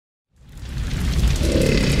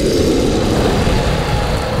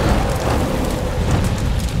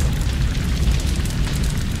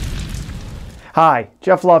Hi,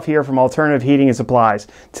 Jeff Love here from Alternative Heating and Supplies.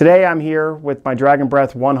 Today I'm here with my Dragon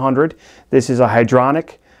Breath 100. This is a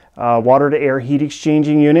Hydronic water-to-air heat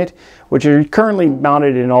exchanging unit, which are currently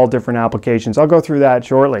mounted in all different applications. I'll go through that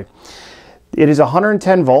shortly. It is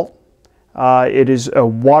 110 volt. It is a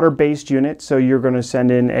water-based unit, so you're going to send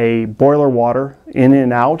in a boiler water in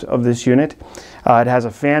and out of this unit. It has a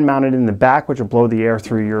fan mounted in the back, which will blow the air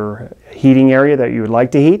through your heating area that you would like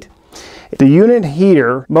to heat. The unit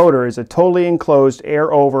heater motor is a totally enclosed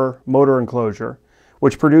air-over motor enclosure,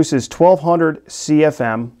 which produces 1200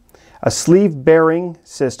 CFM, a sleeve bearing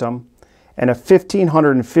system, and a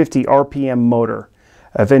 1550 RPM motor.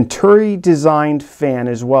 A Venturi-designed fan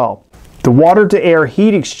as well. The water-to-air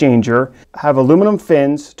heat exchanger have aluminum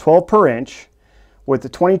fins, 12 per inch, with a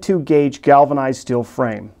 22 gauge galvanized steel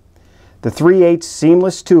frame. The 3/8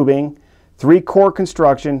 seamless tubing, 3-core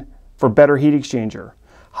construction for better heat exchanger.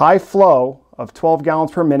 High flow of 12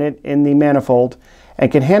 gallons per minute in the manifold, and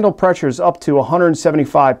can handle pressures up to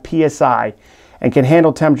 175 psi and can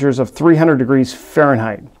handle temperatures of 300 degrees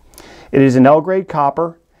Fahrenheit. It is an L-grade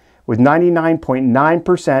copper with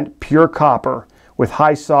 99.9% pure copper with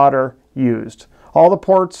high solder used. All the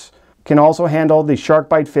ports can also handle the shark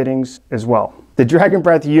bite fittings as well. The Dragon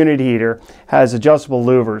Breath unit heater has adjustable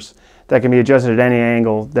louvers that can be adjusted at any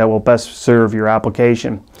angle that will best serve your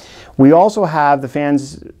application. We also have the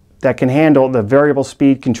fans that can handle the variable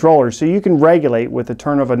speed controller, so you can regulate with the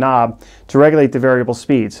turn of a knob to regulate the variable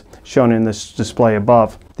speeds, shown in this display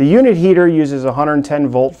above. The unit heater uses a 110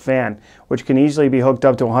 volt fan, which can easily be hooked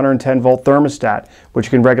up to a 110 volt thermostat, which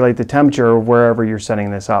can regulate the temperature wherever you're setting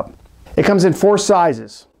this up. It comes in 4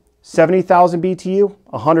 sizes: 70,000 BTU,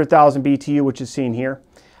 100,000 BTU, which is seen here,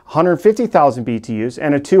 150,000 BTUs,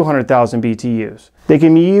 and a 200,000 BTUs. They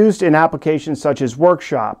can be used in applications such as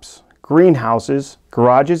workshops, greenhouses,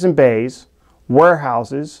 garages and bays,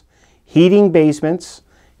 warehouses, heating basements,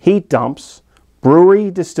 heat dumps,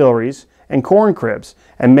 brewery distilleries, and corn cribs,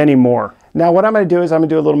 and many more. Now what I'm going to do is I'm going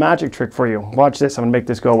to do a little magic trick for you. Watch this. I'm going to make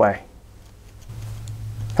this go away.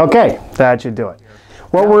 Okay, that should do it.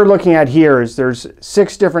 What we're looking at here is there's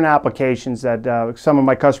 6 different applications that some of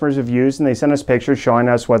my customers have used, and they sent us pictures showing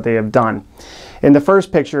us what they have done. In the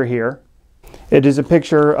first picture here, it is a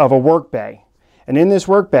picture of a work bay. And in this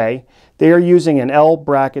work bay, they are using an L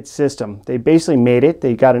bracket system. They basically made it,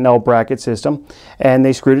 they got an L bracket system, and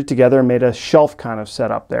they screwed it together and made a shelf kind of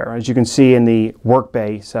setup there, as you can see in the work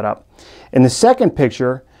bay setup. In the second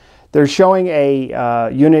picture, they're showing a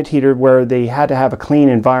unit heater where they had to have a clean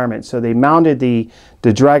environment. So they mounted the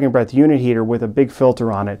Dragon Breath unit heater with a big filter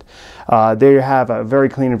on it. They have a very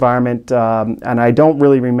clean environment, and I don't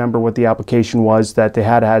really remember what the application was that they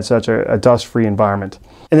had such a dust-free environment.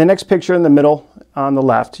 In the next picture in the middle on the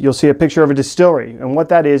left, you'll see a picture of a distillery. And what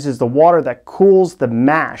that is the water that cools the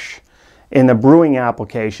mash in the brewing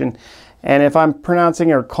application. And if I'm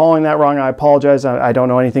pronouncing or calling that wrong, I apologize. I don't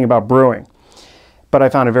know anything about brewing, but I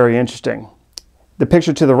found it very interesting. The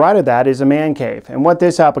picture to the right of that is a man cave. And what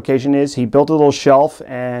this application is, he built a little shelf,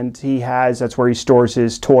 and that's where he stores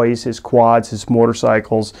his toys, his quads, his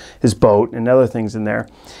motorcycles, his boat, and other things in there.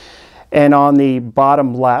 And on the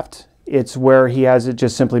bottom left, it's where he has it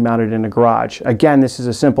just simply mounted in a garage. Again, this is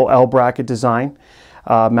a simple L bracket design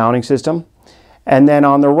mounting system. And then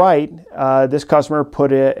on the right, this customer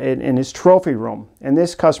put it in his trophy room. And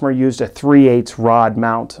this customer used a 3/8 rod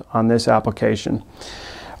mount on this application.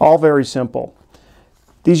 All very simple.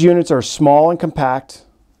 These units are small and compact.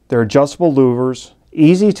 They're adjustable louvers,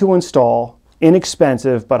 easy to install,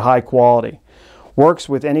 inexpensive, but high quality. Works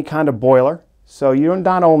with any kind of boiler. So you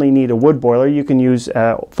not only need a wood boiler, you can use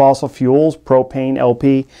fossil fuels, propane,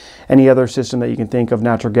 LP, any other system that you can think of,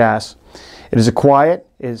 natural gas. It is quiet,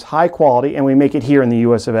 it is high quality, and we make it here in the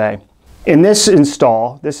US of A. In this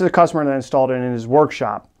install, this is a customer that installed it in his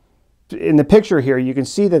workshop. In the picture here, you can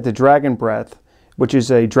see that the Dragon Breath, which is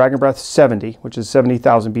a Dragon Breath 70, which is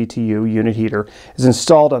 70,000 BTU unit heater, is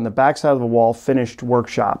installed on the back side of the wall, finished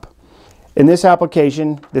workshop. In this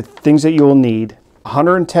application, the things that you will need: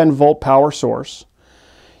 110 volt power source.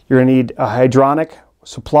 You're going to need a Hydronic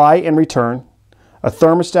supply and return, a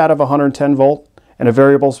thermostat of 110 volt, and a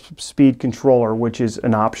variable speed controller, which is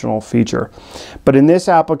an optional feature. But in this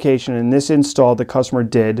application, in this install, the customer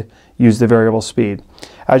did use the variable speed.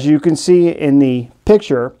 As you can see in the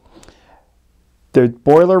picture, the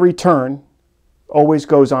boiler return always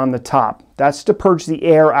goes on the top. That's to purge the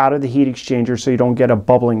air out of the heat exchanger so you don't get a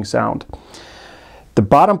bubbling sound. The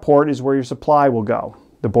bottom port is where your supply will go,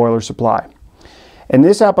 the boiler supply. In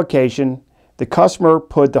this application, the customer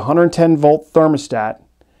put the 110 volt thermostat,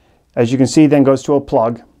 as you can see, then goes to a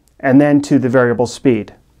plug, and then to the variable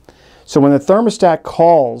speed. So when the thermostat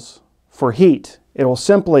calls for heat, it will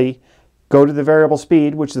simply go to the variable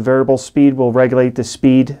speed, which the variable speed will regulate the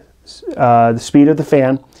speed of the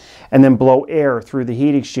fan, and then blow air through the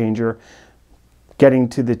heat exchanger, getting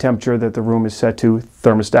to the temperature that the room is set to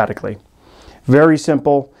thermostatically. Very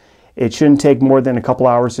simple. It shouldn't take more than a couple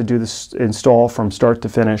hours to do this install from start to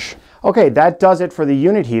finish. Okay, that does it for the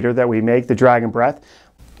unit heater that we make, the Dragon Breath.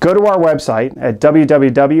 Go to our website at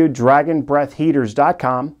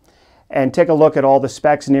www.dragonbreathheaters.com and take a look at all the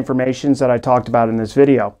specs and information that I talked about in this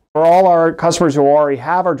video. For all our customers who already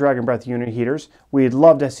have our Dragon Breath unit heaters, we'd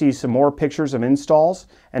love to see some more pictures of installs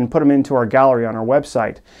and put them into our gallery on our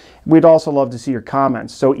website. We'd also love to see your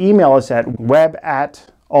comments, so email us at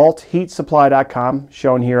web@altheatsupply.com,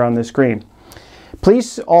 shown here on the screen.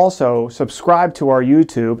 Please also subscribe to our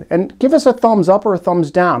YouTube and give us a thumbs up or a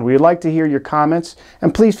thumbs down. We'd like to hear your comments,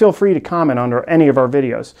 and please feel free to comment under any of our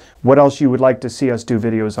videos. What else you would like to see us do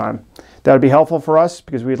videos on. That would be helpful for us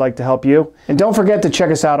because we'd like to help you. And don't forget to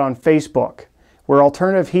check us out on Facebook. We're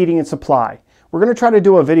Alternative Heating and Supply. We're going to try to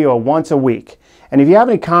do a video once a week. And if you have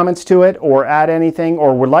any comments to it or add anything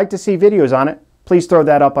or would like to see videos on it, please throw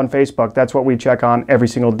that up on Facebook. That's what we check on every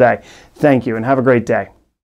single day. Thank you and have a great day.